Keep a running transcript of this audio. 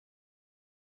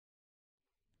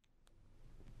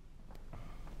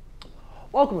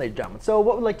Welcome, ladies and gentlemen. So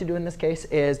what we'd like to do in this case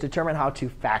is determine how to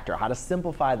factor, how to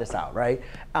simplify this out, right?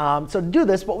 So to do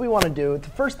this, what we want to do, the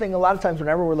first thing a lot of times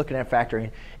whenever we're looking at factoring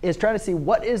is trying to see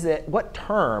what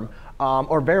term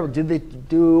or variable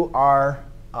do our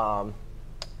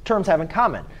terms have in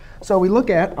common. So we look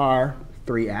at our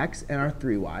 3x and our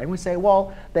 3y, and we say,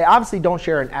 well, they obviously don't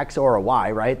share an x or a y,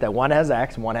 right? That one has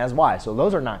x and one has y, so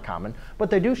those are not common,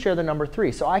 but they do share the number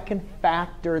 3, so I can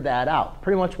factor that out.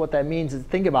 Pretty much what that means is,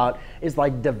 think about, is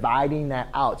like dividing that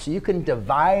out. So you can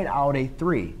divide out a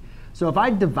 3. So if I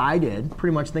divided,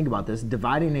 pretty much think about this,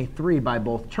 dividing a 3 by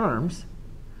both terms,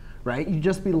 right, you'd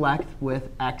just be left with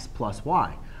x plus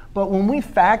y. But when we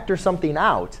factor something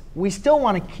out, we still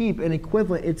want to keep an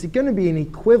equivalent. It's going to be an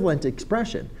equivalent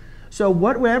expression. So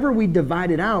whatever we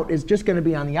divided out is just going to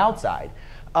be on the outside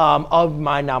of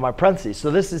my parentheses.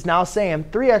 So this is now saying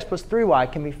 3x plus 3y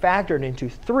can be factored into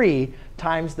 3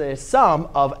 times the sum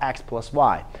of x plus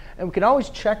y. And we can always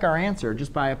check our answer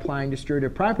just by applying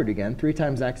distributive property again. 3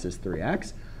 times x is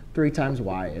 3x. 3 times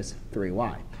y is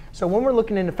 3y. So when we're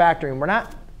looking into factoring, we're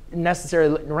not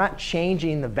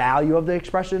changing the value of the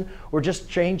expression. We're just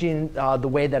changing the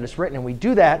way that it's written. And we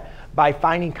do that by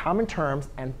finding common terms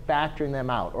and factoring them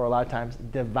out, or a lot of times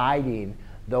dividing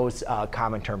those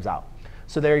common terms out.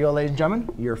 So there you go, ladies and gentlemen.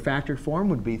 Your factored form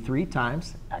would be 3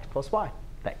 times x plus y.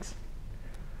 Thanks.